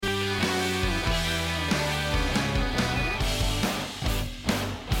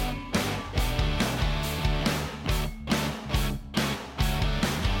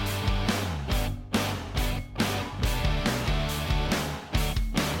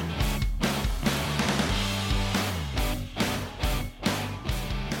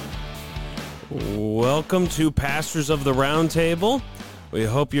welcome to Pastors of the Roundtable. We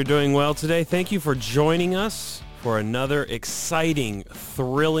hope you're doing well today. Thank you for joining us for another exciting,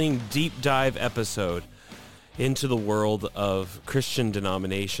 thrilling, deep dive episode into the world of Christian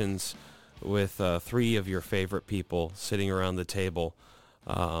denominations with three of your favorite people sitting around the table.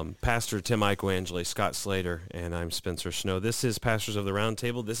 Pastor Tim Icoangeli, Scott Slater, and I'm Spencer Snow. This is Pastors of the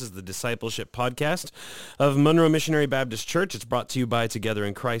Roundtable. This is the discipleship podcast of Monroe Missionary Baptist Church. It's brought to you by Together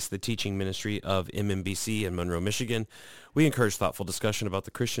in Christ, the teaching ministry of MMBC in Monroe, Michigan. We encourage thoughtful discussion about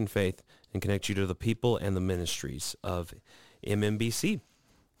the Christian faith and connect you to the people and the ministries of MMBC.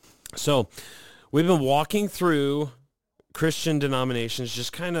 So we've been walking through Christian denominations,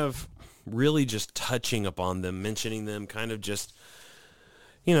 just kind of really just touching upon them, mentioning them, kind of just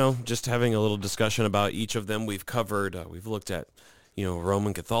just having a little discussion about each of them. We've covered, we've looked at,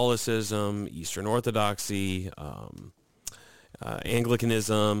 Roman Catholicism, Eastern Orthodoxy,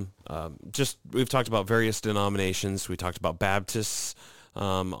 Anglicanism. We've talked about various denominations. We talked about Baptists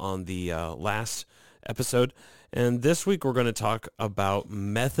on the last episode. And this week we're going to talk about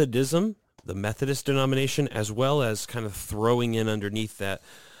Methodism, the Methodist denomination, as well as kind of throwing in underneath that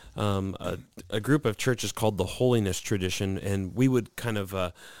a group of churches called the Holiness Tradition, and we would kind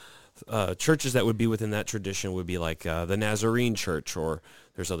of churches that would be within that tradition would be like the Nazarene Church, or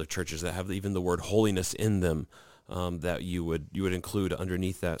there's other churches that have even the word holiness in them that you would include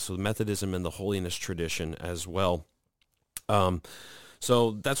underneath that. So Methodism and the Holiness Tradition as well.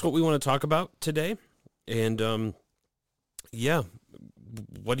 So that's what we want to talk about today, and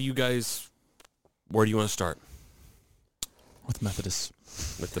what do you guys? Where do you want to start? With Methodists.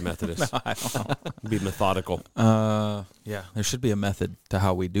 With the Methodists. No, I don't know. Be methodical. Yeah, there should be a method to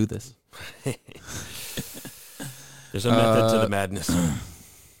how we do this. There's a method to the madness.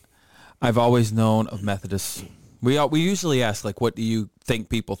 I've always known of Methodists. We usually ask, like, what do you think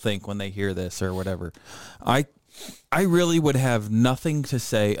people think when they hear this or whatever. I really would have nothing to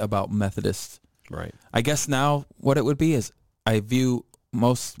say about Methodists. Right. I guess now what it would be is I view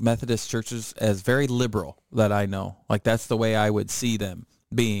most Methodist churches as very liberal that I know. Like, that's the way I would see them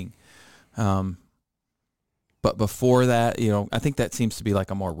being. But before that, I think that seems to be like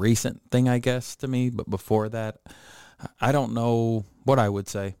a more recent thing, I guess, to me. But before that, I don't know what I would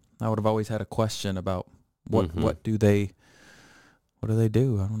say. I would have always had a question about what do they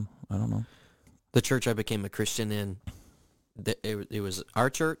do? I don't know. The church I became a Christian in, it was our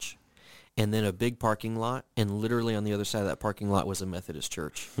church, and then a big parking lot, and literally on the other side of that parking lot was a Methodist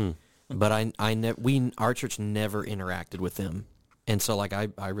church. But our church never interacted with them, and so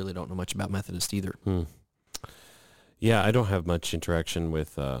I really don't know much about Methodist either. Yeah, I don't have much interaction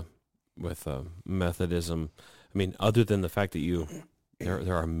with Methodism. I mean, other than the fact that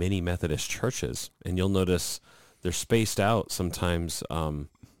there are many Methodist churches, and you'll notice they're spaced out sometimes.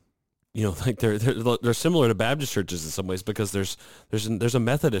 Like they're similar to Baptist churches in some ways, because there's a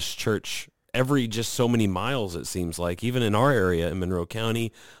Methodist church every just so many miles, it seems like. Even in our area in Monroe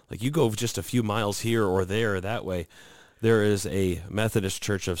County, like you go just a few miles here or there or that way, there is a Methodist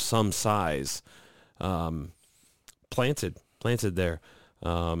church of some size planted there,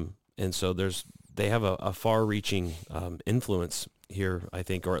 and so they have a far-reaching influence here, I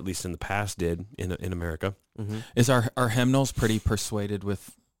think, or at least in the past did in America. Mm-hmm. Is our hymnals pretty persuaded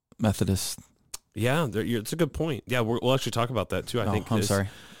with Methodist? Yeah, it's a good point. Yeah, we'll actually talk about that too. I think. I'm sorry.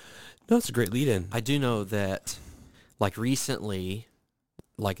 No, it's a great lead-in. I do know that, recently,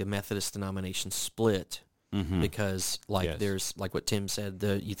 a Methodist denomination split because, Yes. there's, what Tim said,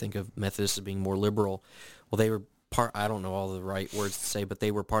 you think of Methodists as being more liberal. Well, they were I don't know all the right words to say, but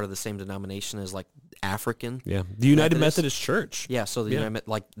they were part of the same denomination as, African. Yeah, the United Methodist Church. Yeah, so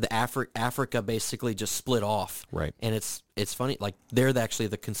Africa basically just split off. Right. And it's funny, they're actually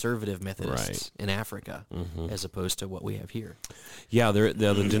the conservative Methodists in Africa, as opposed to what we have here. Yeah,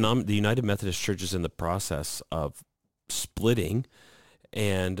 the United Methodist Church is in the process of splitting,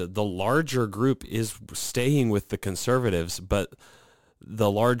 and the larger group is staying with the conservatives, but the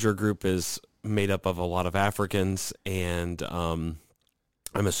larger group is made up of a lot of Africans, and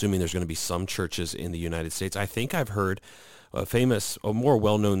I'm assuming there's going to be some churches in the United States. I think I've heard a more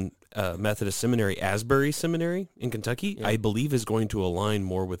well-known Methodist seminary, Asbury Seminary in Kentucky, I believe is going to align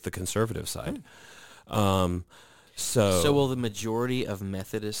more with the conservative side. So will the majority of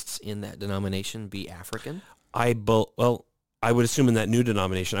Methodists in that denomination be African? I would assume in that new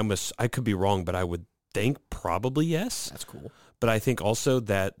denomination, I could be wrong, but I would think probably yes. That's cool. But I think also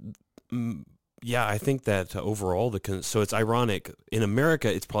that I think that overall, so it's ironic. In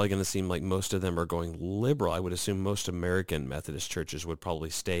America, it's probably going to seem like most of them are going liberal. I would assume most American Methodist churches would probably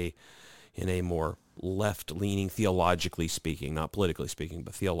stay in a more left-leaning, theologically speaking, not politically speaking,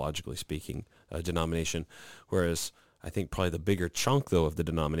 but theologically speaking, denomination, whereas I think probably the bigger chunk, though, of the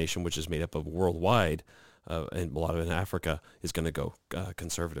denomination, which is made up of worldwide, and a lot of it in Africa, is going to go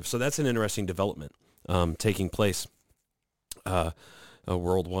conservative. So that's an interesting development taking place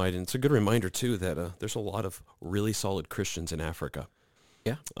worldwide. And it's a good reminder, too, that there's a lot of really solid Christians in Africa.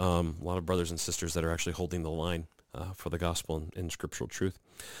 Yeah. A lot of brothers and sisters that are actually holding the line for the gospel and scriptural truth.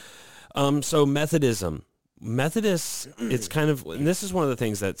 So Methodism. Methodists, it's kind of, and this is one of the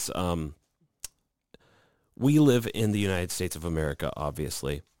things that's... we live in the United States of America,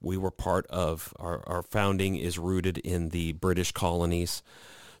 obviously. We were part of, our founding is rooted in the British colonies.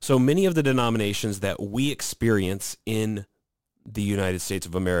 So many of the denominations that we experience in the United States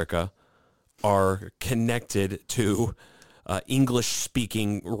of America are connected to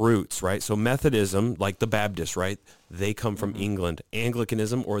English-speaking roots, right? So Methodism, like the Baptists, right? They come from England.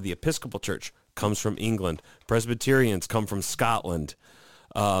 Anglicanism, or the Episcopal Church, comes from England. Presbyterians come from Scotland.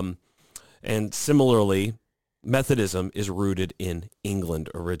 And similarly, Methodism is rooted in England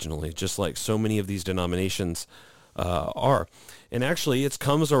originally, just like so many of these denominations are. And actually, it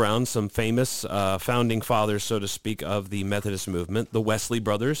comes around some famous founding fathers, so to speak, of the Methodist movement, the Wesley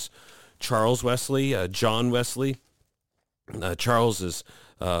brothers, Charles Wesley, John Wesley. Charles is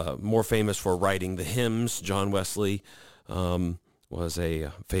more famous for writing the hymns. John Wesley was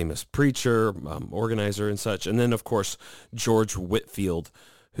a famous preacher, organizer, and such. And then, of course, George Whitefield,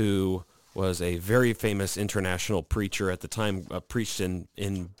 who was a very famous international preacher at the time, preached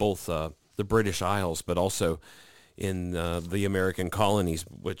in both the British Isles, but also in the American colonies,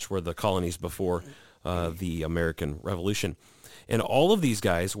 which were the colonies before the American Revolution. And all of these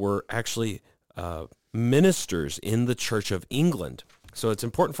guys were actually ministers in the Church of England. So it's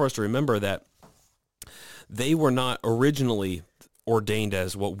important for us to remember that they were not originally ordained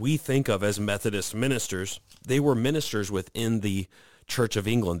as what we think of as Methodist ministers. They were ministers within the Church of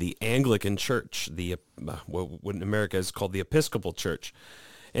England, the Anglican Church, the what in America is called the Episcopal Church.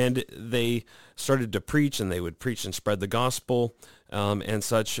 And they started to preach, and they would preach and spread the gospel and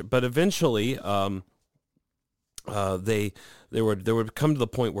such. But eventually, they would come to the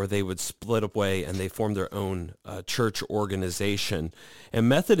point where they would split away, and they formed their own church organization. And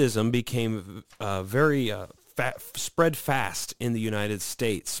Methodism became very spread fast in the United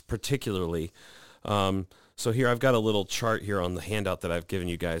States, particularly. So here I've got a little chart here on the handout that I've given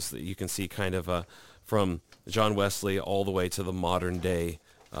you guys that you can see kind of from John Wesley all the way to the modern day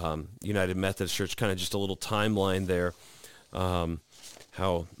United Methodist Church, kind of just a little timeline there,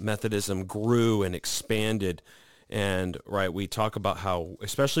 how Methodism grew and expanded. And right, we talk about how,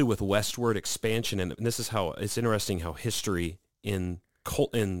 especially with westward expansion, and this is how it's interesting how history in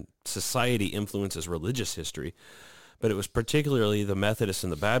society influences religious history. But it was particularly the Methodists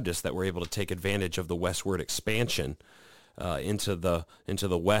and the Baptists that were able to take advantage of the westward expansion into the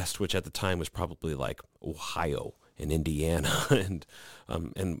West, which at the time was probably like Ohio and Indiana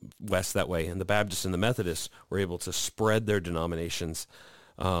and West that way. And the Baptists and the Methodists were able to spread their denominations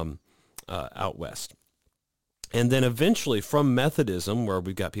out west. And then eventually from Methodism, where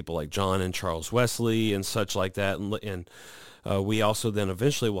we've got people like John and Charles Wesley and such like that, and we also then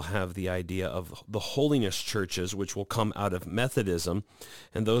eventually will have the idea of the holiness churches, which will come out of Methodism.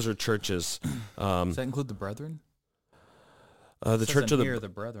 And those are churches... Does that include the Brethren? The Church of the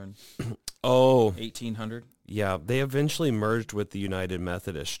Brethren. Oh. 1800? Yeah, they eventually merged with the United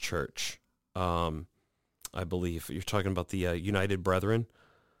Methodist Church, I believe. You're talking about the United Brethren?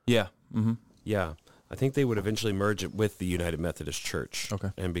 Yeah. Mm-hmm. Yeah. I think they would eventually merge it with the United Methodist Church.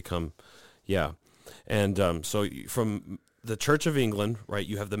 Okay. And become, yeah. And so from the Church of England, right,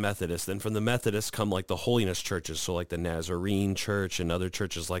 you have the Methodists. Then from the Methodists come like the holiness churches, so like the Nazarene Church and other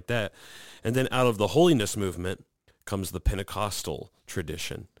churches like that. And then out of the holiness movement comes the Pentecostal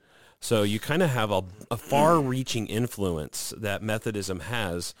tradition. So you kind of have a far-reaching influence that Methodism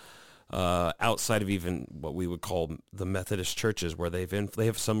has outside of even what we would call the Methodist churches, where they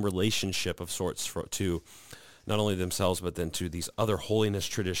have some relationship of sorts to not only themselves, but then to these other holiness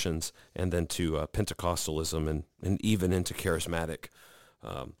traditions, and then to Pentecostalism and even into charismatic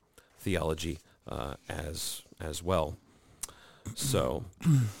theology as well. So,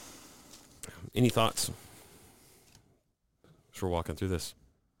 any thoughts as we're walking through this?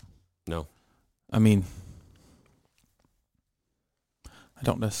 No. I mean, I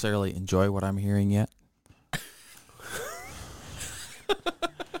don't necessarily enjoy what I'm hearing yet.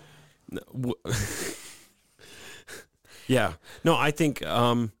 Yeah. No, I think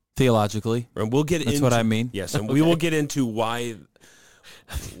theologically, and we'll get that's into what I mean. Yes, and we will get into why.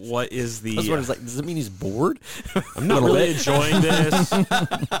 What is the? That's what it's like. Does it mean he's bored? I'm not really enjoying this.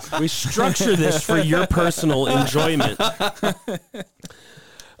 We structure this for your personal enjoyment.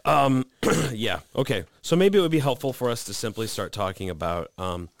 Yeah. Okay. So maybe it would be helpful for us to simply start talking about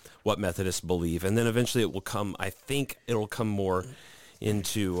what Methodists believe, and then eventually it will come. I think it'll come more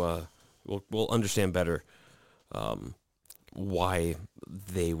into. We'll understand better why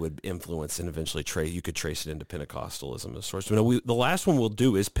they would influence and eventually you could trace it into Pentecostalism as source. The last one we'll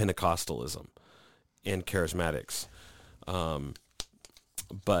do is Pentecostalism and charismatics,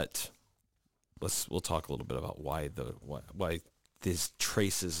 but we'll talk a little bit about why these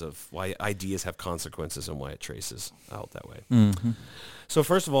traces of why ideas have consequences and why it traces out that way. Mm-hmm. So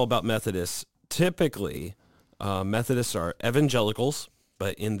first of all, about Methodists, typically Methodists are evangelicals,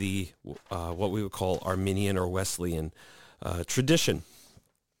 but in the what we would call Arminian or Wesleyan tradition.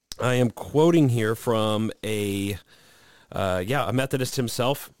 I am quoting here from a Methodist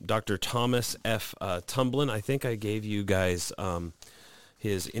himself, Dr. Thomas F. Tumblin. I think I gave you guys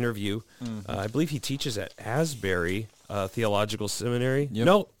his interview. Mm-hmm. I believe he teaches at Asbury Theological Seminary.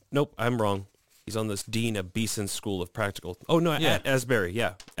 Yep. Nope, I'm wrong. He's on this Dean of Beeson School of Practical. Oh, no, at Asbury,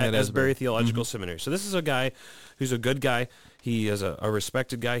 yeah. At Asbury Theological Seminary. So this is a guy who's a good guy. He is a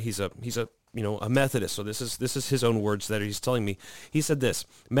respected guy. He's a Methodist. So this is his own words that he's telling me. He said this: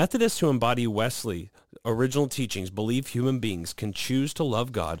 Methodists who embody Wesley original teachings believe human beings can choose to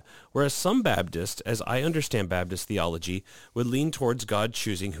love God, whereas some Baptists, as I understand Baptist theology, would lean towards God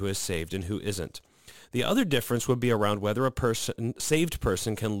choosing who is saved and who isn't. The other difference would be around whether a saved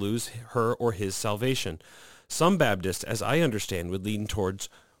person can lose her or his salvation. Some Baptists, as I understand, would lean towards,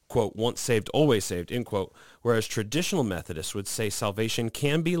 quote, once saved, always saved, end quote, whereas traditional Methodists would say salvation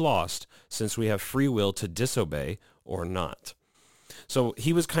can be lost since we have free will to disobey or not. So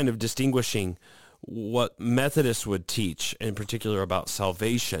he was kind of distinguishing what Methodists would teach, in particular about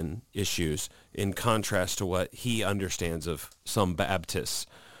salvation issues, in contrast to what he understands of some Baptists,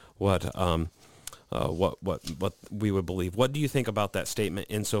 what we would believe. What do you think about that statement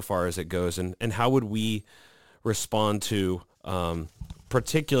insofar as it goes, and how would we respond to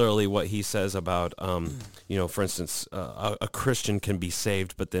particularly what he says about, for instance, a Christian can be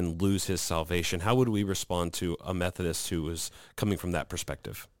saved but then lose his salvation? How would we respond to a Methodist who was coming from that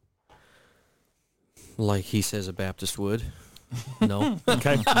perspective? Like he says a Baptist would. No.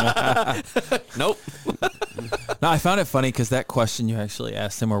 Okay. Nope. No, I found it funny because that question you actually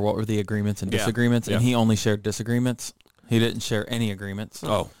asked him, or what were the agreements and disagreements, and he only shared disagreements. He didn't share any agreements.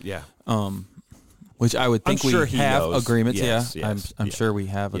 Oh, yeah. Which I would think I'm sure we he have knows. agreements. Yes, yeah, yes, I'm sure we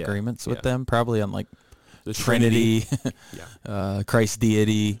have agreements with them, probably on like The Trinity, Yeah. Christ's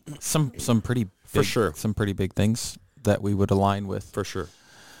deity, some pretty big, For sure. some pretty big things that we would align with. For sure.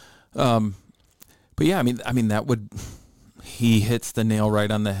 But yeah, I mean that would, he hits the nail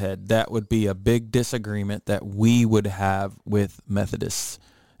right on the head. That would be a big disagreement that we would have with Methodists,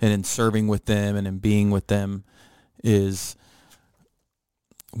 and in serving with them and in being with them, is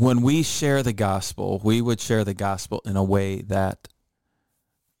when we share the gospel, we would share the gospel in a way that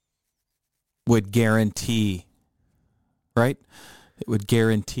would guarantee, right? It would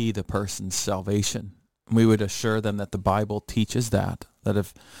guarantee the person's salvation. We would assure them that the Bible teaches that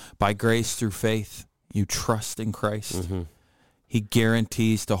if by grace through faith you trust in Christ, he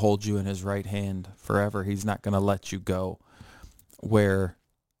guarantees to hold you in his right hand forever. He's not going to let you go. Where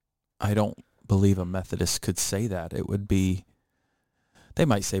I don't believe a Methodist could say that. It would be, they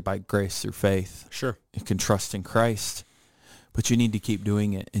might say by grace through faith. Sure. You can trust in Christ, but you need to keep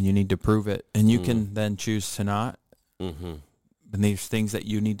doing it and you need to prove it. And you can then choose to not. Mm-hmm. And there's things that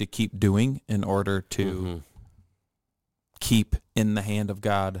you need to keep doing in order to keep in the hand of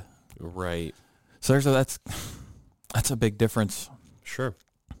God. Right. So that's a big difference. Sure.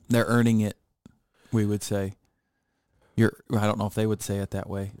 They're earning it, we would say. I don't know if they would say it that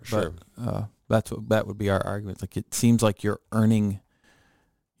way, Sure. but that would be our argument. Like, it seems like you're earning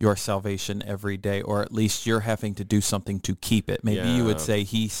your salvation every day, or at least you're having to do something to keep it. Maybe you would say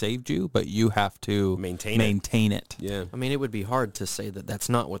he saved you, but you have to maintain it. Yeah. I mean, it would be hard to say that that's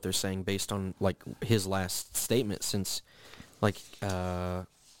not what they're saying based on like his last statement, since like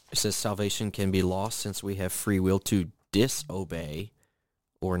it says salvation can be lost since we have free will to disobey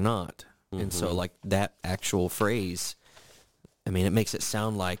or not. And so like that actual phrase, I mean, it makes it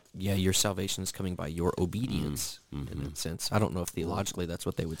sound like, yeah, your salvation is coming by your obedience in that sense. I don't know if theologically that's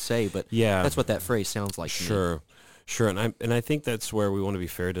what they would say, but that's what that phrase sounds like to me. Sure. And I think that's where we want to be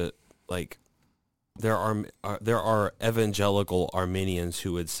fair to, like, there are evangelical Arminians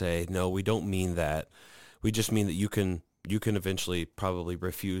who would say, no, we don't mean that. We just mean that you can eventually probably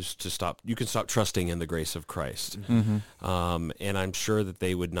refuse to stop. You can stop trusting in the grace of Christ. And I'm sure that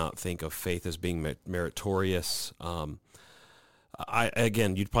they would not think of faith as being meritorious.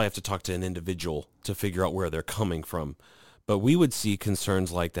 Again, you'd probably have to talk to an individual to figure out where they're coming from. But we would see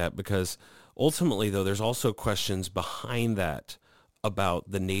concerns like that because ultimately, though, there's also questions behind that about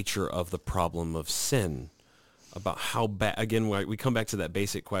the nature of the problem of sin, about how bad, again, we come back to that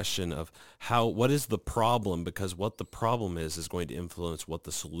basic question of what is the problem, because what the problem is going to influence what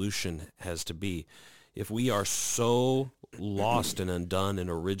the solution has to be. If we are so lost and undone in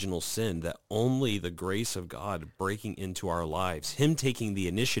original sin that only the grace of God breaking into our lives, him taking the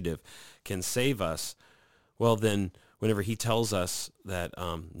initiative, can save us, well, then whenever he tells us that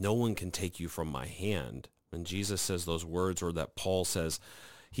no one can take you from my hand, when Jesus says those words, or that Paul says,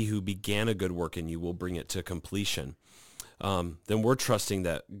 he who began a good work in you will bring it to completion, then we're trusting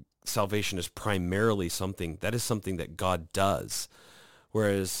that salvation is primarily something that God does.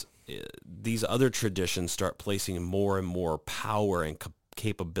 Whereas these other traditions start placing more and more power and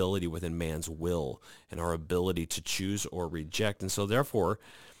capability within man's will and our ability to choose or reject. And so therefore,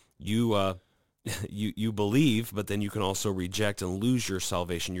 you believe, but then you can also reject and lose your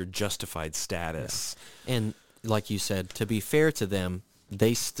salvation, your justified status. Yeah. And like you said, to be fair to them,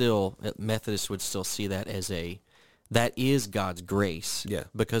 Methodists would still see that as that is God's grace. Yeah.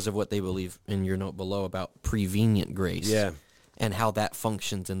 Because of what they believe in your note below about prevenient grace. Yeah. And how that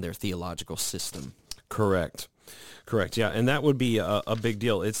functions in their theological system. Correct. Yeah. And that would be a big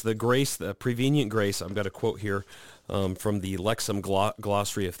deal. It's the grace, the prevenient grace. I've got a quote here from the Lexham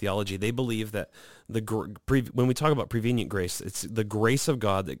Glossary of Theology. They believe that when we talk about prevenient grace, it's the grace of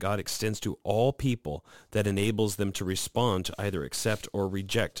God that God extends to all people that enables them to respond to either accept or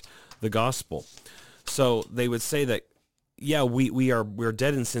reject the gospel. So they would say that, yeah, we're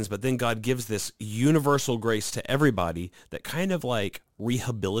dead in sins, but then God gives this universal grace to everybody that kind of like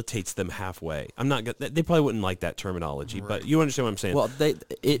rehabilitates them halfway. They probably wouldn't like that terminology, right. But you understand what I'm saying. Well,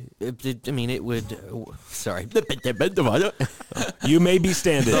 it would. Sorry, you may be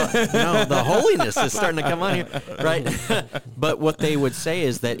standing. No, the holiness is starting to come on here, right? But what they would say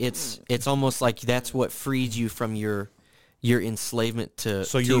is that it's almost like that's what freed you from your enslavement to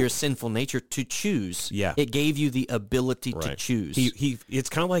your sinful nature to choose. Yeah. It gave you the ability right. to choose. It's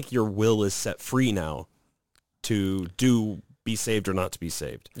kind of like your will is set free now to be saved or not to be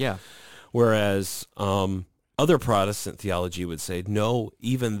saved. Yeah. Whereas other Protestant theology would say, no,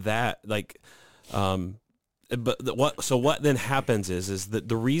 even that, what then happens is that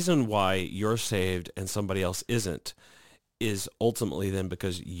the reason why you're saved and somebody else isn't is ultimately then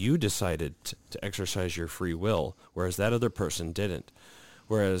because you decided to exercise your free will, whereas that other person didn't.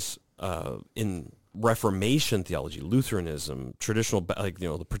 Whereas in Reformation theology, Lutheranism, traditional,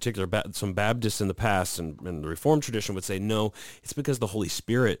 the particular, some Baptists in the past and the Reformed tradition would say, no, it's because the Holy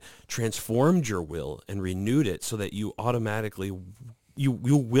Spirit transformed your will and renewed it so that you automatically, you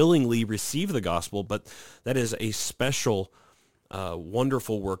willingly receive the gospel, but that is a special,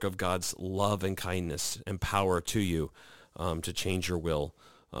 wonderful work of God's love and kindness and power to you. To change your will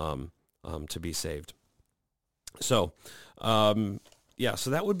to be saved. So, so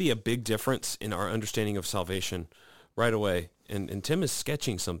that would be a big difference in our understanding of salvation right away. And Tim is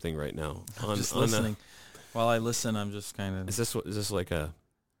sketching something right now. I'm just listening. While I listen, I'm just kind of... Is this like a...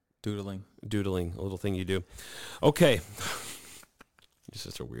 Doodling, a little thing you do? Okay. He's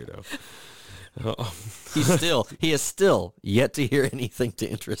just a weirdo. He is still yet to hear anything to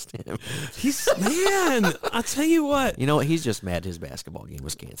interest him. Man, I'll tell you what. You know what? He's just mad his basketball game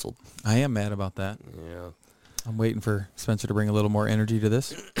was canceled. I am mad about that. Yeah. I'm waiting for Spencer to bring a little more energy to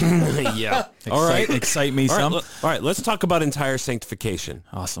this. Yeah. All right. Excite me some. All right. Let's talk about entire sanctification.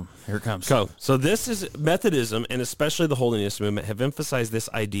 Awesome. Here it comes. So this is Methodism, and especially the Holiness Movement, have emphasized this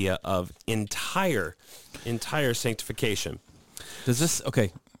idea of entire sanctification. Does this...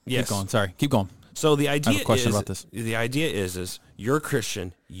 Okay. Yes. Keep going. Sorry. Keep going. So the idea I have a question about this. The idea is you're a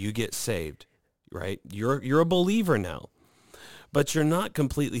Christian, you get saved, right? You're a believer now, but you're not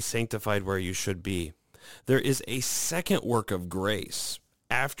completely sanctified where you should be. There is a second work of grace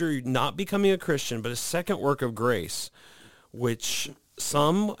after not becoming a Christian, but a second work of grace, which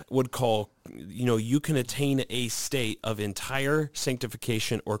some would call, you can attain a state of entire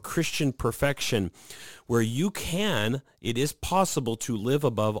sanctification or Christian perfection where it is possible to live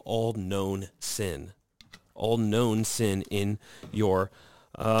above all known sin in your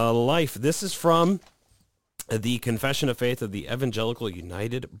life. This is from the Confession of Faith of the Evangelical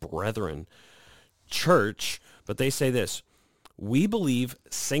United Brethren Church, but they say this: we believe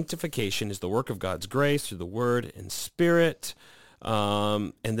sanctification is the work of God's grace through the Word and Spirit.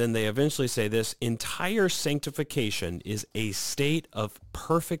 And then they eventually say this: entire sanctification is a state of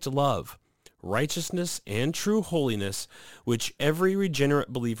perfect love, righteousness, and true holiness, which every regenerate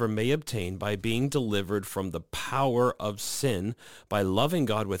believer may obtain by being delivered from the power of sin, by loving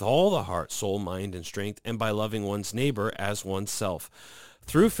God with all the heart, soul, mind, and strength, and by loving one's neighbor as oneself.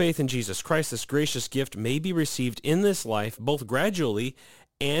 Through faith in Jesus Christ, this gracious gift may be received in this life, both gradually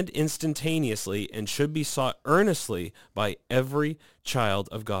and instantaneously, and should be sought earnestly by every child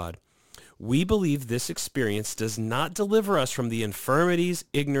of God. We believe this experience does not deliver us from the infirmities,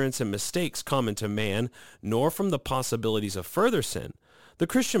 ignorance, and mistakes common to man, nor from the possibilities of further sin. The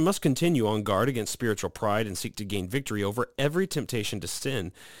Christian must continue on guard against spiritual pride and seek to gain victory over every temptation to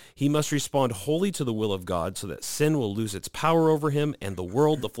sin. He must respond wholly to the will of God so that sin will lose its power over him, and the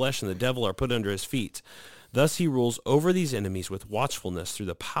world, the flesh, and the devil are put under his feet. Thus he rules over these enemies with watchfulness through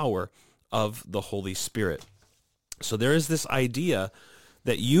the power of the Holy Spirit. So there is this idea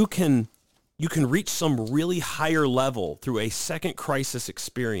that you can reach some really higher level through a second crisis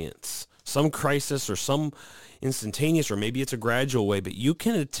experience, some crisis or some instantaneous, or maybe it's a gradual way, but you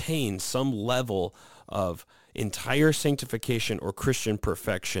can attain some level of entire sanctification or Christian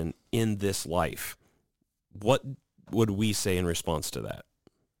perfection in this life. What would we say in response to that?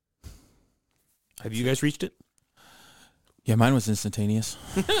 Have you guys reached it? Yeah, mine was instantaneous.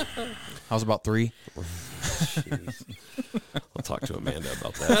 I was about 3. Jeez. I'll talk to Amanda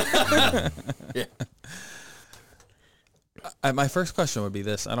about that. Yeah. My first question would be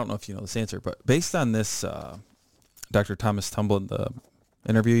this. I don't know if you know this answer, but based on this, Dr. Thomas Tumblin, the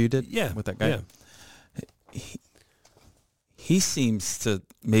interview you did with that guy, he seems to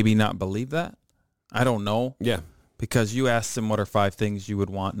maybe not believe that. I don't know. Yeah. Because you asked him what are 5 things you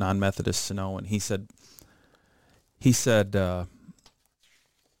would want non-Methodists to know, and he said,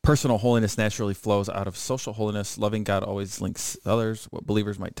 personal holiness naturally flows out of social holiness. Loving God always links others. What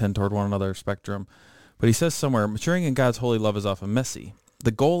believers might tend toward one another spectrum. But he says somewhere, maturing in God's holy love is often messy. The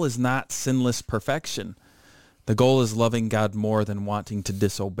goal is not sinless perfection. The goal is loving God more than wanting to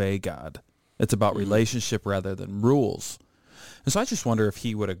disobey God. It's about relationship rather than rules. And so I just wonder if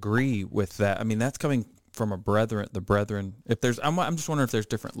he would agree with that. I mean, that's coming from the brethren. If there's, I'm just wondering if there's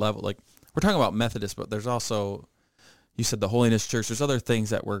different level. Like, we're talking about Methodists, but there's also, you said the Holiness Church. There's other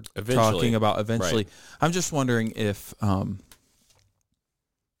things that we're talking about eventually. Right. I'm just wondering if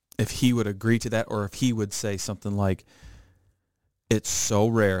he would agree to that, or if he would say something like, it's so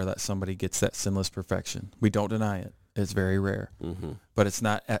rare that somebody gets that sinless perfection. We don't deny it. It's very rare. Mm-hmm. But it's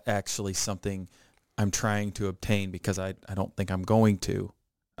not actually something I'm trying to obtain because I don't think I'm going to.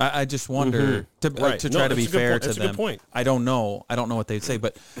 I just wonder to try to be fair to them. That's a good point. I don't know what they'd say,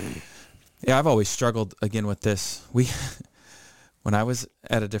 but yeah, I've always struggled again with this. When I was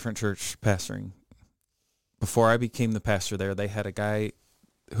at a different church pastoring, before I became the pastor there, they had a guy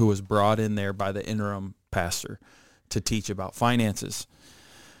who was brought in there by the interim pastor to teach about finances.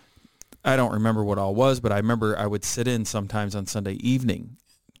 I don't remember what all was, but I remember I would sit in sometimes on Sunday evening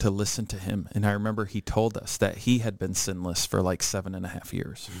to listen to him. And I remember he told us that he had been sinless for like 7.5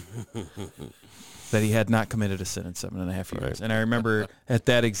 years. That he had not committed a sin in 7.5 years. Right. And I remember at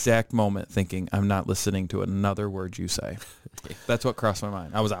that exact moment thinking, I'm not listening to another word you say. That's what crossed my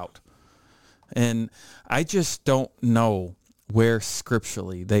mind. I was out. And I just don't know where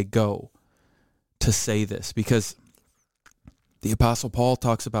scripturally they go to say this, because the Apostle Paul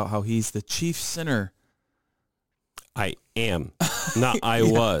talks about how he's the chief sinner. I am, not I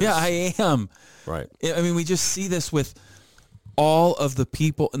was. Yeah, I am. Right. I mean, we just see this with all of the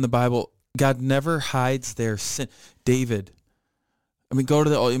people in the Bible. God never hides their sin. David. Go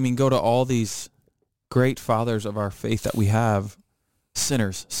to all these great fathers of our faith that we have.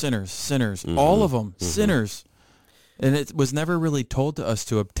 Sinners. Mm-hmm. All of them, sinners. And it was never really told to us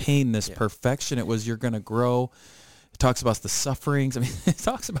to obtain this perfection. It was, you're going to grow. It talks about the sufferings. I mean, it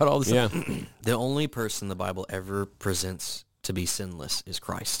talks about all this stuff. The only person the Bible ever presents to be sinless is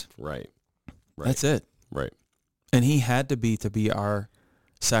Christ. Right. That's it. Right. And he had to be our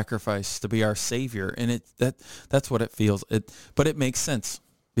sacrifice, to be our Savior. And that's what it feels. But it makes sense,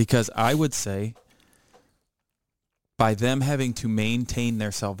 because I would say by them having to maintain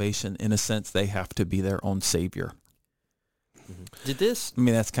their salvation, in a sense, they have to be their own Savior.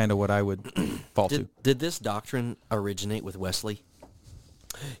 That's kind of what I would fall to. Did this doctrine originate with Wesley?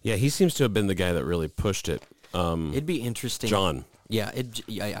 Yeah, he seems to have been the guy that really pushed it. It'd be interesting. John. Yeah,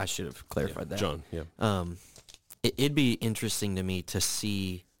 I should have clarified that. John, yeah. It'd be interesting to me to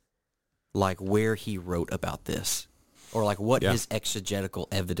see, like, where he wrote about this, or like what his exegetical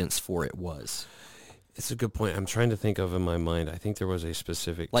evidence for it was. It's a good point. I'm trying to think of in my mind. I think there was a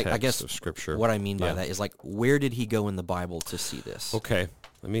specific text of Scripture. What I mean by that is, like, where did he go in the Bible to see this? Okay,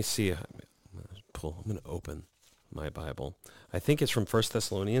 let me see. I'm going to open my Bible. I think it's from 1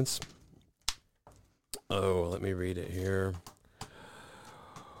 Thessalonians. Oh, let me read it here.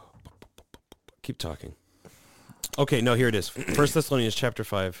 Keep talking. Okay, no, here it is. 1 Thessalonians chapter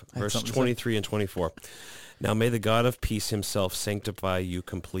 5, verse 23 and 24. Now may the God of peace himself sanctify you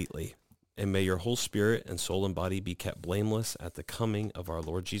completely, and may your whole spirit and soul and body be kept blameless at the coming of our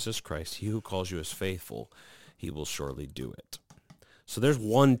Lord Jesus Christ. He who calls you is faithful. He will surely do it. So there's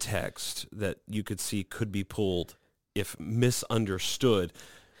one text that you could see could be pulled if misunderstood.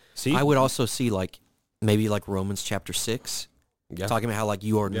 See? I would also see maybe Romans chapter 6, Yeah. talking about how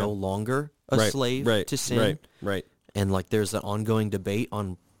you are no longer a slave to sin. Right. And there's an ongoing debate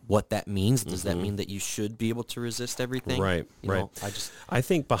on what that means. Does that mean that you should be able to resist everything? Right, You right. know, I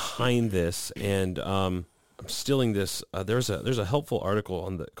think behind this, and I'm stealing this, there's a helpful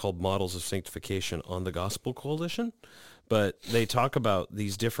article called Models of Sanctification on the Gospel Coalition, but they talk about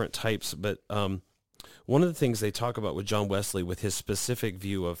these different types. But one of the things they talk about with John Wesley, with his specific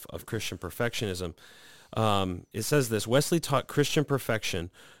view of Christian perfectionism, it says this: Wesley taught Christian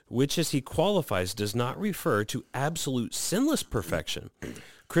perfection, which as he qualifies does not refer to absolute sinless perfection.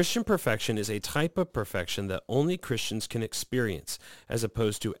 Christian perfection is a type of perfection that only Christians can experience, as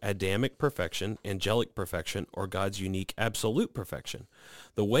opposed to Adamic perfection, angelic perfection, or God's unique absolute perfection.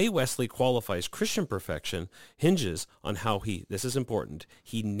 The way Wesley qualifies Christian perfection hinges on how this is important,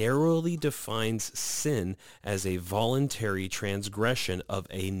 he narrowly defines sin as a voluntary transgression of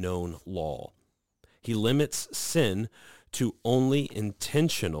a known law. He limits sin to only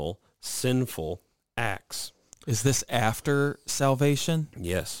intentional sinful acts. Is this after salvation?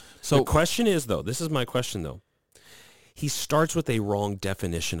 Yes. So the question is, though, this is my question, though. He starts with a wrong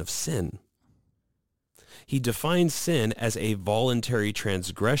definition of sin. He defines sin as a voluntary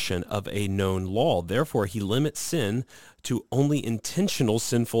transgression of a known law. Therefore, he limits sin to only intentional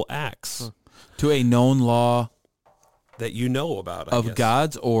sinful acts. To a known law That you know about, I guess.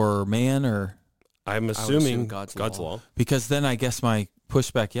 God's or man, or... I'm assuming God's law. Because then I guess my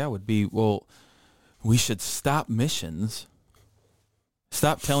pushback, would be, well, we should stop missions.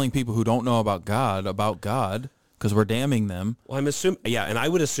 Stop telling people who don't know about God, because we're damning them. Well, I'm assuming, and I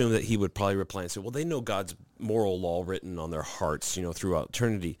would assume that he would probably reply and say, well, they know God's moral law written on their hearts, throughout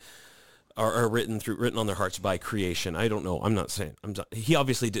eternity, or written on their hearts by creation. I don't know. I'm not saying. He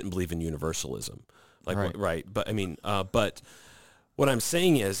obviously didn't believe in universalism, right? But I mean, but what I'm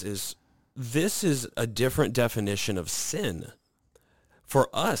saying is this is a different definition of sin. For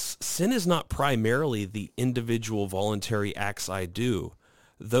us, sin is not primarily the individual voluntary acts I do.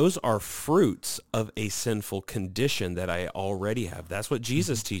 Those are fruits of a sinful condition that I already have. That's what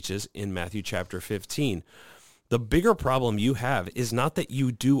Jesus teaches in Matthew chapter 15. The bigger problem you have is not that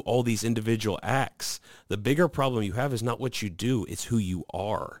you do all these individual acts. The bigger problem you have is not what you do, it's who you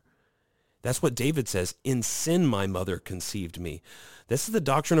are. That's what David says, in sin my mother conceived me. This is the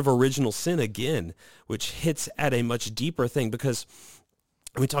doctrine of original sin again, which hits at a much deeper thing, because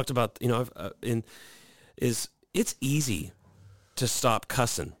we talked about, it's easy to stop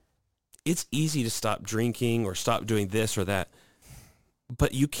cussing. It's easy to stop drinking or stop doing this or that,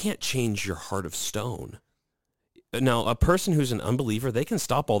 but you can't change your heart of stone. Now, a person who's an unbeliever, they can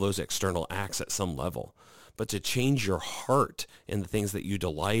stop all those external acts at some level, but to change your heart and the things that you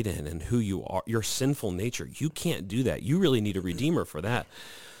delight in and who you are, your sinful nature, you can't do that. You really need a redeemer for that.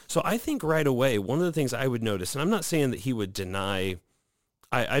 So I think right away, one of the things I would notice, and I'm not saying that he would deny,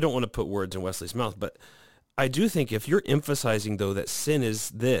 I don't want to put words in Wesley's mouth, but I do think if you're emphasizing, though, that sin is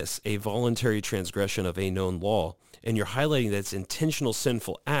this, a voluntary transgression of a known law, and you're highlighting that it's intentional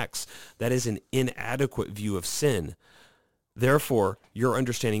sinful acts, that is an inadequate view of sin. Therefore, your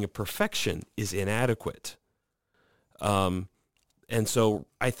understanding of perfection is inadequate. And so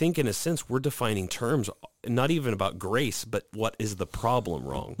I think in a sense we're defining terms, not even about grace, but what is the problem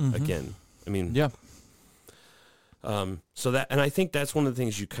wrong again. I mean, Yeah. so that, and I think that's one of the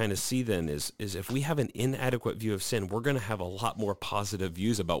things you kind of see then is if we have an inadequate view of sin, we're going to have a lot more positive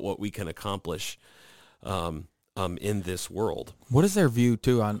views about what we can accomplish in this world. What is their view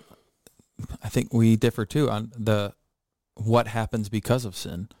too on? I think we differ too on what happens because of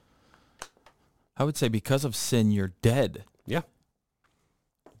sin. I would say because of sin, you're dead. Yeah.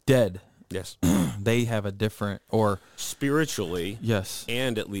 Dead. Yes. They have a different, or Spiritually. yes,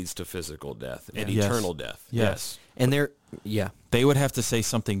 And it leads to physical death and Yes. eternal death. Yes. And they would have to say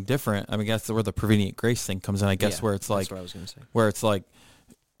something different. I mean, that's where the prevenient grace thing comes in. I guess where it's like, that's what I was going to say. where it's like,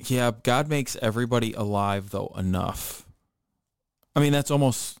 yeah, God makes everybody alive though enough. I mean, that's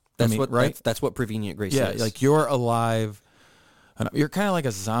almost right. That's what prevenient grace Yeah, is. like you're alive. You're kind of like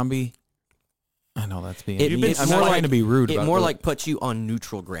a zombie. I know that's being. I'm not trying to be rude. It about more it, like puts you on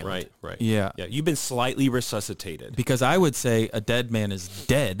neutral ground. Right. yeah. Yeah. You've been slightly resuscitated. Because I would say a dead man is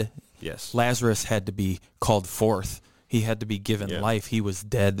dead. Yes. Lazarus had to be called forth. He had to be given life. He was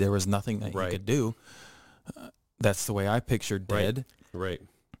dead. There was nothing that he could do. That's the way I pictured dead. Right.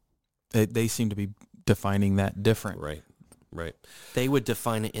 They seem to be defining that different. Right. They would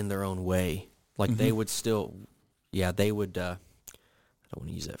define it in their own way. Like they would still, they would, I don't want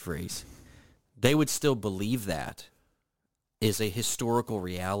to use that phrase. They would still believe that is a historical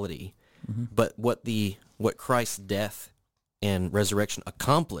reality. But what Christ's death and resurrection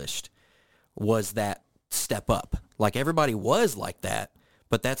accomplished was that step up. Like everybody was like that,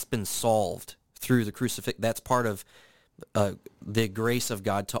 but that's been solved through the crucifix. That's part of the grace of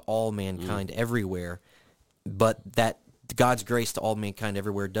God to all mankind everywhere. But that God's grace to all mankind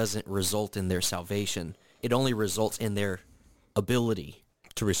everywhere doesn't result in their salvation. It only results in their ability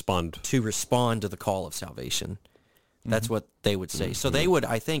To respond to the call of salvation. That's what they would say. So they would,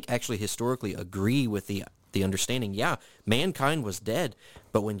 I think, actually historically agree with the understanding, mankind was dead,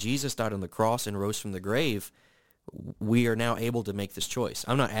 but when Jesus died on the cross and rose from the grave, we are now able to make this choice.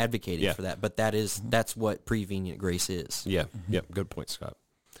 I'm not advocating for that, but that's what prevenient grace is. Yeah. Good point, Scott.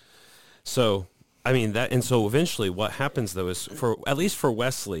 So, I mean, so eventually what happens, though, is at least for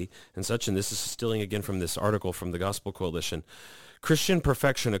Wesley and such, and this is stealing again from this article from the Gospel Coalition, Christian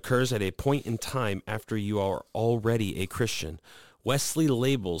perfection occurs at a point in time after you are already a Christian. Wesley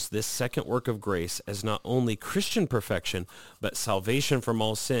labels this second work of grace as not only Christian perfection, but salvation from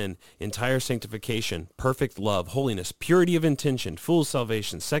all sin, entire sanctification, perfect love, holiness, purity of intention, full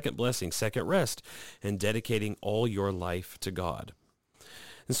salvation, second blessing, second rest, and dedicating all your life to God.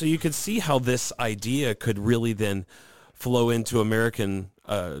 And so you could see how this idea could really then flow into American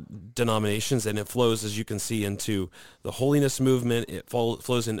denominations, and it flows, as you can see, into the holiness movement. It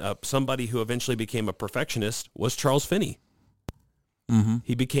flows in somebody who eventually became a perfectionist was Charles Finney.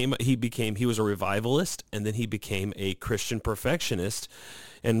 He was a revivalist, and then he became a Christian perfectionist.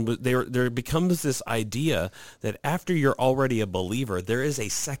 And there becomes this idea that after you're already a believer, there is a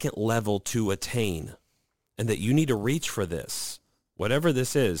second level to attain, and that you need to reach for this, whatever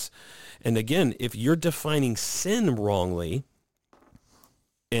this is. And again, if you're defining sin wrongly,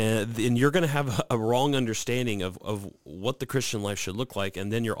 and you're going to have a wrong understanding of what the Christian life should look like,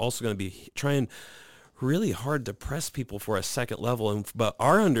 and then you're also going to be trying really hard to press people for a second level. But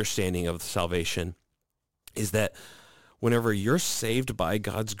our understanding of salvation is that whenever you're saved by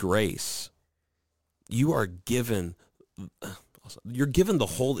God's grace, you are given the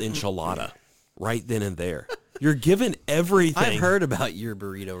whole enchilada right then and there. You're given everything. I've heard about your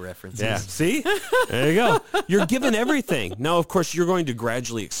burrito references. Yeah, see? There you go. You're given everything. Now, of course, you're going to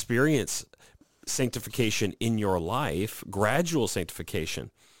gradually experience sanctification in your life, gradual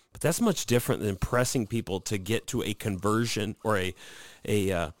sanctification. But that's much different than pressing people to get to a conversion or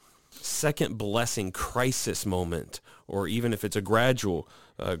a second blessing crisis moment, or even if it's a gradual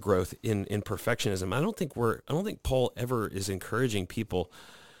growth in perfectionism. I don't think Paul ever is encouraging people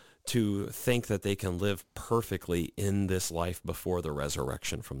to think that they can live perfectly in this life before the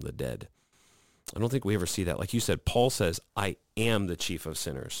resurrection from the dead. I don't think we ever see that. Like you said, Paul says, I am the chief of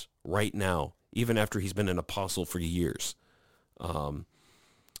sinners right now, even after he's been an apostle for years.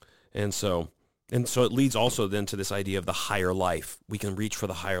 And so it leads also then to this idea of the higher life. We can reach for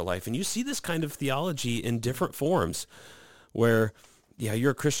the higher life. And you see this kind of theology in different forms where,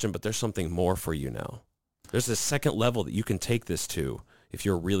 you're a Christian, but there's something more for you now. There's a second level that you can take this to if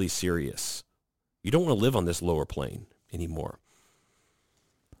you're really serious. You don't want to live on this lower plane anymore.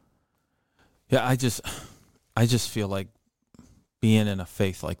 Yeah, I just feel like being in a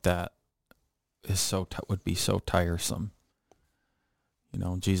faith like that is would be so tiresome. You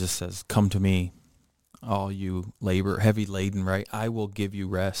know, Jesus says, "Come to me, all you heavy laden, right? I will give you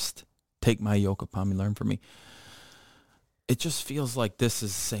rest. Take my yoke upon me, learn from me." It just feels like this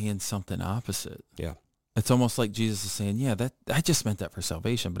is saying something opposite. Yeah. It's almost like Jesus is saying, that I just meant that for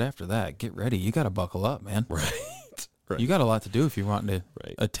salvation, but after that, get ready. You got to buckle up, man. Right. You got a lot to do if you're wanting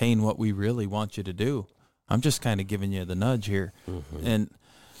to attain what we really want you to do. I'm just kind of giving you the nudge here. Mm-hmm.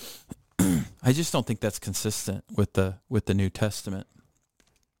 And I just don't think that's consistent with the New Testament.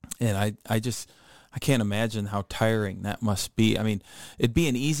 And I can't imagine how tiring that must be. I mean, it'd be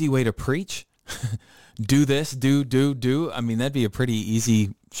an easy way to preach. Do this, do. I mean, that'd be a pretty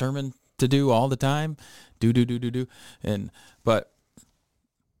easy sermon to do all the time. Do. But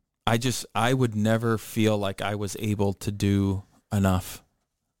I would never feel like I was able to do enough.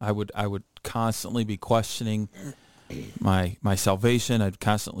 I would constantly be questioning my salvation. I'd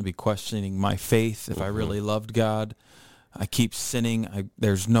constantly be questioning my faith. If I really loved God, I keep sinning.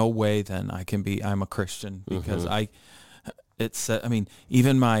 There's no way then I'm a Christian, because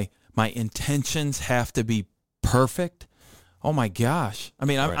even my intentions have to be perfect, oh my gosh. I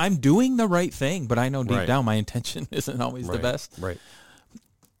mean, Right. I'm doing the right thing, but I know deep Right. down my intention isn't always the Right. best. Right.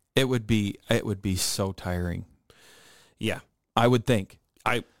 It would be so tiring. Yeah. I would think.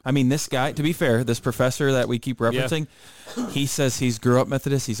 I mean, this guy, to be fair, this professor that we keep referencing, he says he's grew up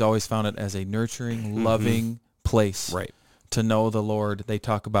Methodist. He's always found it as a nurturing, loving place Right. to know the Lord. They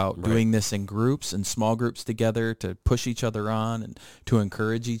talk about doing this in groups and small groups together to push each other on and to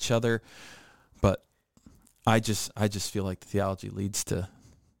encourage each other. But I just feel like the theology leads to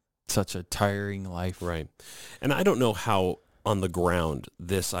such a tiring life. Right. And I don't know how on the ground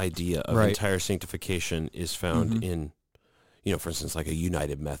this idea of Right. entire sanctification is found in, for instance, like a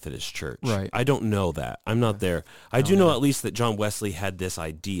United Methodist Church. Right. I don't know that. I'm not there. I do know at least that John Wesley had this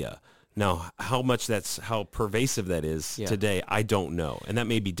idea. Now, how pervasive that is today, I don't know. And that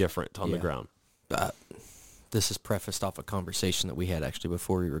may be different on the ground. This is prefaced off a conversation that we had actually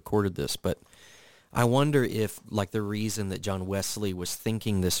before we recorded this, but I wonder if like the reason that John Wesley was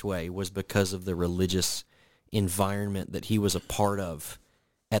thinking this way was because of the religious environment that he was a part of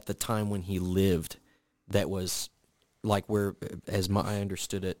at the time when he lived, that was like where, I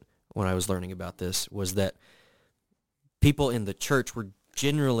understood it when I was learning about this, was that people in the church were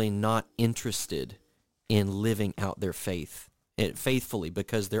generally not interested in living out their faith faithfully,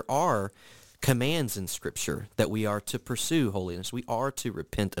 because there are commands in Scripture that we are to pursue holiness. We are to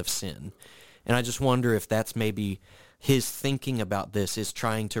repent of sin. And I just wonder if that's maybe his thinking about this is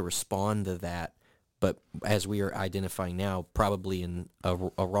trying to respond to that, but as we are identifying now, probably in a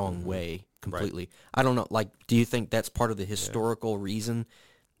wrong way completely. I don't know. Like, do you think that's part of the historical reason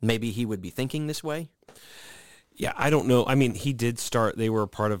maybe he would be thinking this way? Yeah, I don't know. I mean, they were a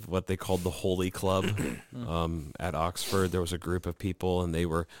part of what they called the Holy Club at Oxford. There was a group of people, and they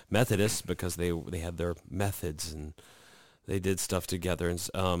were Methodists because they had their methods, and they did stuff together.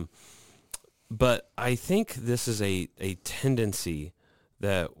 And but I think this is a tendency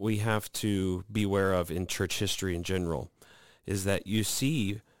that we have to beware of in church history in general, is that you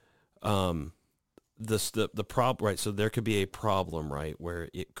see the problem, right? So there could be a problem, right, where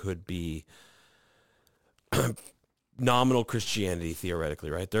it could be nominal Christianity, theoretically,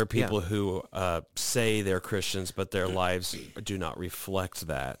 right? There are people who say they're Christians, but their lives do not reflect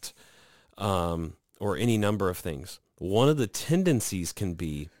that, or any number of things. One of the tendencies can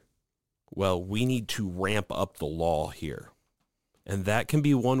be, well, we need to ramp up the law here. And that can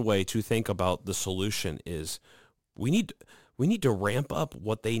be one way to think about the solution is we need to ramp up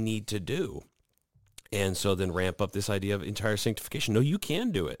what they need to do. And so then ramp up this idea of entire sanctification. No, you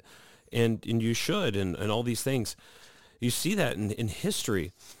can do it. And you should, and all these things. You see that in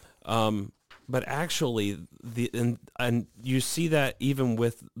history. But actually, and you see that even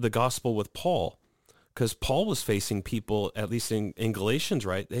with the gospel with Paul. Because Paul was facing people, at least in Galatians,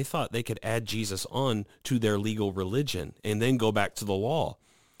 right? They thought they could add Jesus on to their legal religion and then go back to the law.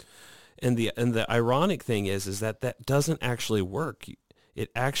 And the ironic thing is that doesn't actually work.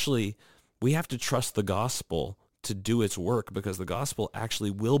 We have to trust the gospel to do its work, because the gospel actually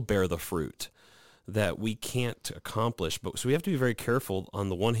will bear the fruit that we can't accomplish. But so we have to be very careful on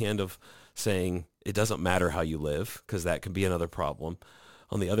the one hand of saying it doesn't matter how you live, because that can be another problem.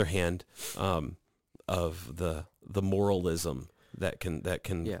 On the other hand, of the moralism that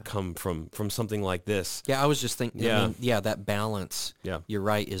can come from something like this. Yeah, I was just thinking, that balance, Yeah. you're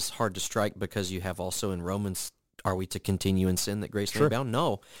right, is hard to strike, because you have also in Romans, are we to continue in sin that grace may Sure. abound?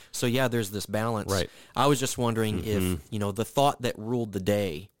 No. So yeah, there's this balance. Right. I was just wondering if, the thought that ruled the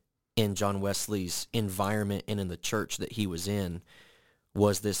day in John Wesley's environment and in the church that he was in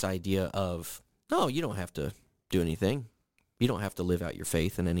was this idea of, no, you don't have to do anything. You don't have to live out your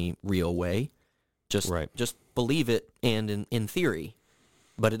faith in any real way. Just believe it, and in theory,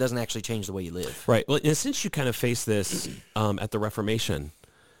 but it doesn't actually change the way you live. Right. Well, in a sense, you kind of face this at the Reformation,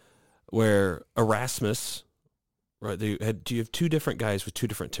 where Erasmus, right? You have two different guys with two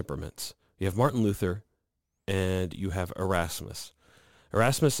different temperaments. You have Martin Luther, and you have Erasmus.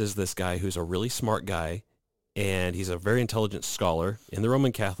 Erasmus is this guy who's a really smart guy, and he's a very intelligent scholar in the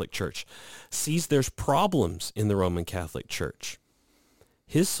Roman Catholic Church, sees there's problems in the Roman Catholic Church.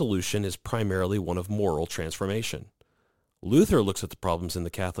 His solution is primarily one of moral transformation. Luther looks at the problems in the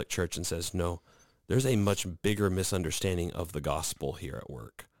Catholic Church and says, no, there's a much bigger misunderstanding of the gospel here at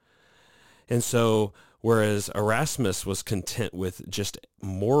work. And so, whereas Erasmus was content with just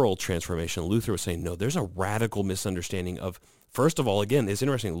moral transformation, Luther was saying, no, there's a radical misunderstanding of, first of all, again, it's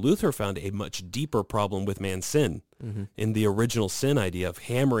interesting, Luther found a much deeper problem with man's sin in the original sin idea of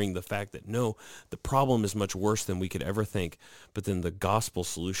hammering the fact that, no, the problem is much worse than we could ever think, but then the gospel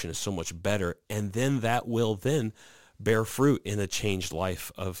solution is so much better, and then that will then bear fruit in a changed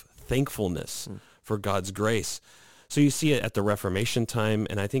life of thankfulness for God's grace. So you see it at the Reformation time,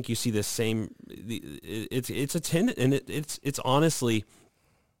 and I think you see this same. It's a tendency, and it's honestly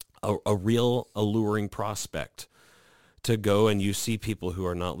a real alluring prospect to go and you see people who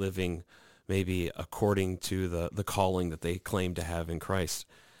are not living maybe according to the calling that they claim to have in Christ.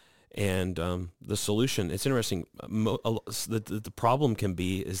 And the solution, it's interesting. The problem can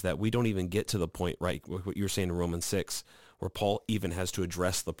be is that we don't even get to the point, right, what you were saying in Romans 6, where Paul even has to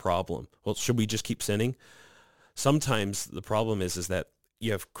address the problem. Well, should we just keep sinning? Sometimes the problem is that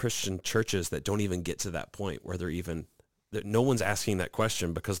you have Christian churches that don't even get to that point where that no one's asking that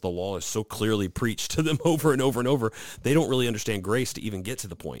question because the law is so clearly preached to them over and over and over. They don't really understand grace to even get to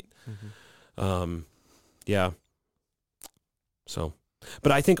the point. Yeah. So,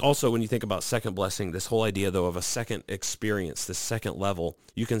 but I think also when you think about second blessing, this whole idea though of a second experience, this second level,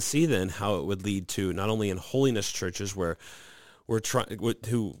 you can see then how it would lead to not only in holiness churches where we're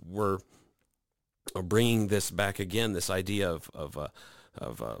bringing this back again, this idea of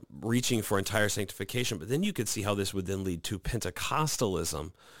reaching for entire sanctification, but then you could see how this would then lead to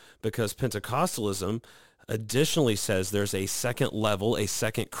Pentecostalism, because Pentecostalism additionally says there's a second level, a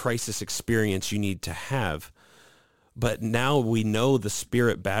second crisis experience you need to have. But now we know the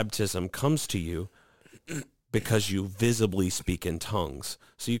Spirit baptism comes to you because you visibly speak in tongues.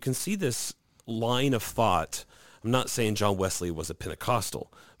 So you can see this line of thought. I'm not saying John Wesley was a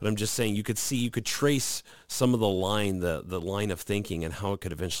Pentecostal, but I'm just saying you could trace some of the line of thinking and how it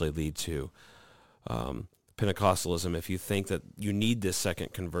could eventually lead to Pentecostalism. If you think that you need this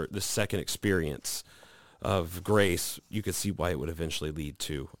second experience of grace, you could see why it would eventually lead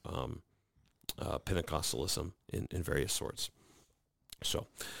to Pentecostalism in various sorts. So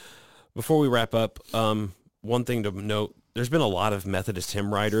before we wrap up, one thing to note, there's been a lot of Methodist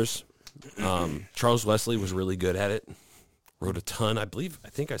hymn writers. Charles Wesley was really good at it. Wrote a ton. I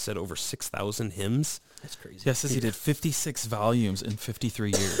think I said over 6,000 hymns. That's crazy. Yeah, it says he did 56 volumes in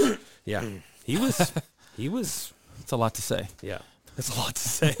 53 years. Yeah. He was. It's a lot to say. Yeah. That's a lot to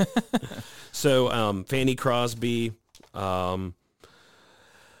say. So, Fanny Crosby, right,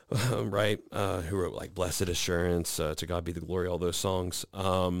 who wrote like Blessed Assurance, To God Be the Glory, all those songs.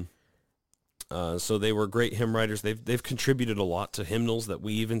 So they were great hymn writers. They've contributed a lot to hymnals that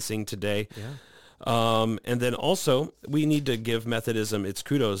we even sing today. Yeah. And then also, we need to give Methodism its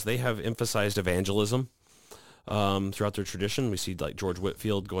kudos. They have emphasized evangelism throughout their tradition. We see like George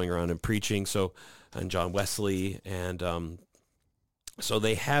Whitefield going around and preaching, and John Wesley, and so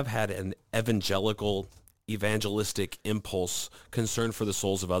they have had an evangelistic impulse, concern for the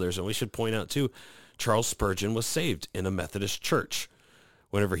souls of others. And we should point out too, Charles Spurgeon was saved in a Methodist church.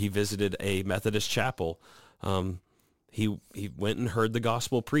 Whenever he visited a Methodist chapel, he went and heard the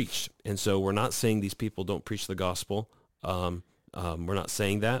gospel preached. And so we're not saying these people don't preach the gospel. We're not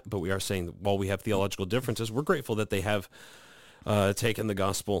saying that, but we are saying that while we have theological differences, we're grateful that they have taken the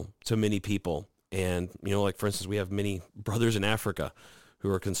gospel to many people. And, like for instance, we have many brothers in Africa who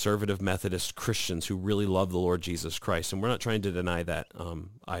are conservative Methodist Christians who really love the Lord Jesus Christ. And we're not trying to deny that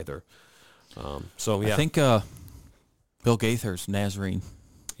either. So, yeah. I think Bill Gaither's Nazarene.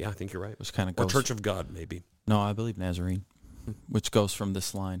 Yeah, I think you're right. Which kind of or goes, Church of God, maybe. No, I believe Nazarene, which goes from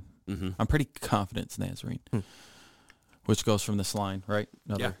this line. Mm-hmm. I'm pretty confident it's Nazarene, which goes from this line, right?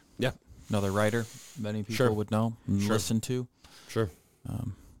 Yeah. Another writer many people would know and listen to. Sure.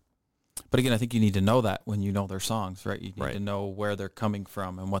 But again, I think you need to know that when you know their songs, right? You need to know where they're coming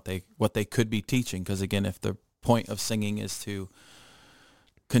from and what they could be teaching. Because again, if the point of singing is to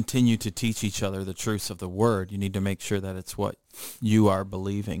continue to teach each other the truths of the word, you need to make sure that it's what you are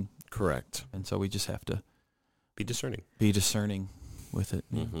believing. Correct. And so we just have to be discerning with it.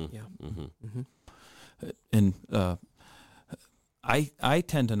 Mm-hmm. Yeah. Mm-hmm. And I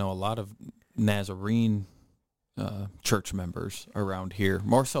tend to know a lot of Nazarene church members around here,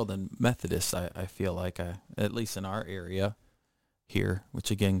 more so than Methodists. I feel like, at least in our area here,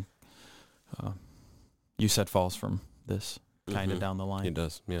 which again, you said falls from this kind of down the line. It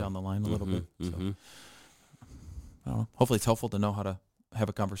does, yeah. Down the line a little bit. So, Mm-hmm. I don't know. Hopefully it's helpful to know how to have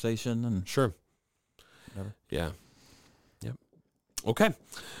a conversation and Sure. whatever. Yeah. Yep. Okay.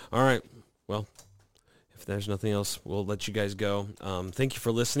 All right. Well, if there's nothing else, we'll let you guys go. Thank you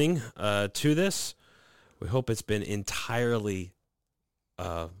for listening to this. We hope it's been entirely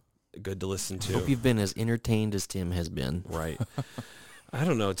good to listen to. Hope you've been as entertained as Tim has been. Right. I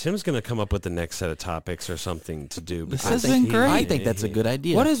don't know. Tim's going to come up with the next set of topics or something to do. This because has been great. I think that's a good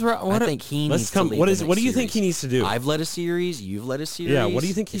idea. What is wrong? I think he Let's needs come. to lead What the is? What next do you think he series. needs to do? I've led a series. You've led a series. Yeah, what do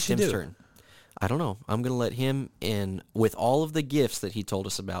you think he It's should Tim's do? turn. I don't know. I'm going to let him in with all of the gifts that he told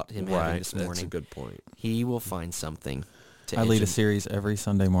us about him having this morning. That's a good point. He will find something to I lead a engine. series every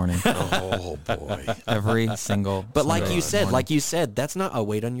Sunday morning. Oh boy. Every single. But Sunday like you morning. said, that's not a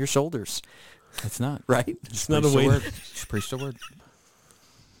weight on your shoulders, It's not. right? It's not a Preach the way. word. Just preach the word.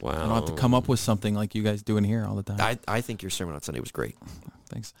 Wow. I don't have to come up with something like you guys do in here all the time. I think your sermon on Sunday was great.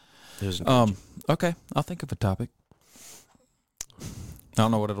 Thanks. It was encouraging. Okay, I'll think of a topic. I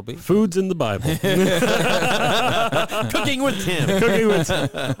don't know what it'll be. Foods in the Bible. Cooking with Tim. Cooking with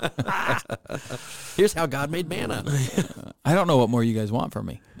Here's how God made manna. I don't know what more you guys want from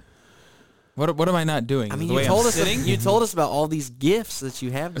me. What am I not doing? I Is mean, it the way you told I'm us sitting? you told us about all these gifts that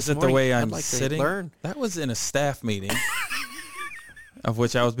you have. Is This it the morning. way I'd I'm like to sitting? learn. That was in a staff meeting, of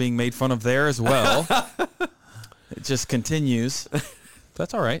which I was being made fun of there as well. It just continues.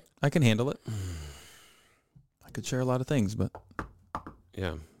 That's all right. I can handle it. I could share a lot of things, but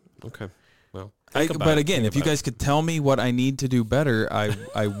Yeah. Okay. Well. but again, if you guys could tell me what I need to do better,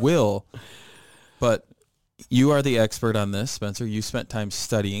 I will. But you are the expert on this, Spencer. You spent time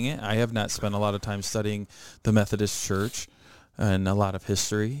studying it. I have not spent a lot of time studying the Methodist Church and a lot of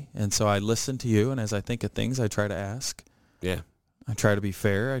history. And so I listen to you, and as I think of things, I try to ask. Yeah. I try to be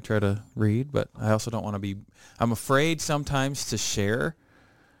fair. I try to read, but I also don't want to be, I'm afraid sometimes to share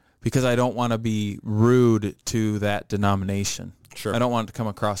because I don't want to be rude to that denomination. Sure. I don't want it to come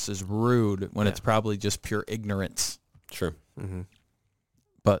across as rude when Yeah. it's probably just pure ignorance. Sure. Mm-hmm.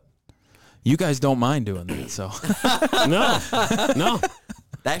 But you guys don't mind doing that, so. No.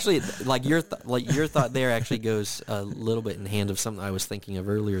 Actually, like your thought there actually goes a little bit in hand of something I was thinking of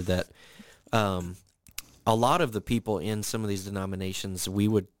earlier, that a lot of the people in some of these denominations we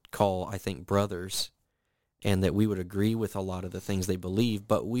would call, I think, brothers, and that we would agree with a lot of the things they believe,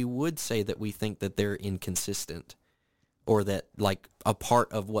 but we would say that we think that they're inconsistent, or that, like, a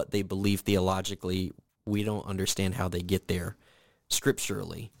part of what they believe theologically, we don't understand how they get there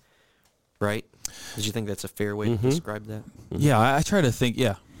scripturally, right? Did you think that's a fair way to describe that? Yeah, I try to think,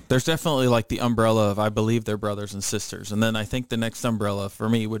 there's definitely like the umbrella of I believe they're brothers and sisters. And then I think the next umbrella for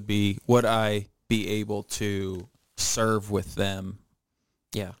me would be, would I be able to serve with them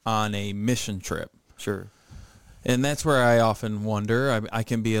Yeah, on a mission trip? sure. And that's where I often wonder, I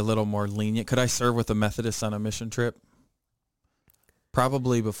can be a little more lenient. Could I serve with a Methodist on a mission trip?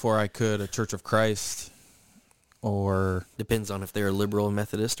 Probably before I could a Church of Christ or... Depends on if they're a liberal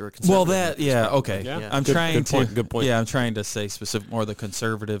Methodist or a conservative. Well, that, Methodist, yeah, probably. okay. Yeah. I'm Good- trying good to... point, good point. Yeah, I'm trying to say specific, more the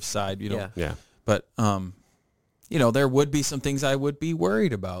conservative side, you know. Yeah. Yeah. But, there would be some things I would be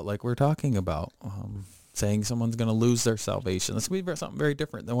worried about, like we're talking about, saying someone's going to lose their salvation. That's going to be something very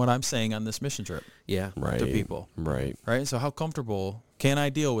different than what I'm saying on this mission trip Yeah. Right. to people, Right. right? So how comfortable can I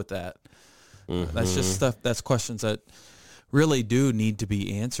deal with that? Mm-hmm. That's just stuff, that's questions that really do need to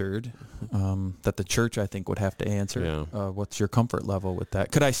be answered, that the church, I think, would have to answer. Yeah. What's your comfort level with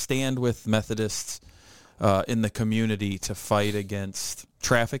that? Could I stand with Methodists in the community to fight against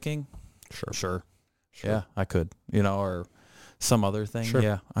trafficking? Sure. Yeah, I could, or some other thing. Sure.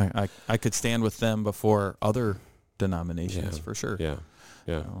 Yeah, I could stand with them before other denominations Yeah. for sure. Yeah.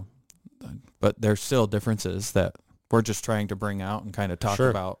 Yeah. But there's still differences that we're just trying to bring out and kind of talk Sure.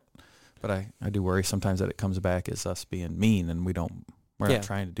 about. But I do worry sometimes that it comes back as us being mean, and we're Yeah. not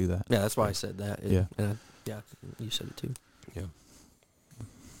trying to do that. Yeah, that's why I said that. Yeah. And you said it too.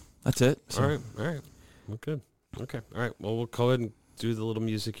 That's it. So, All right. Well, good. Okay. All right. Well, we'll go ahead and do the little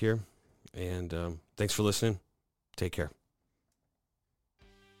music here. And thanks for listening. Take care.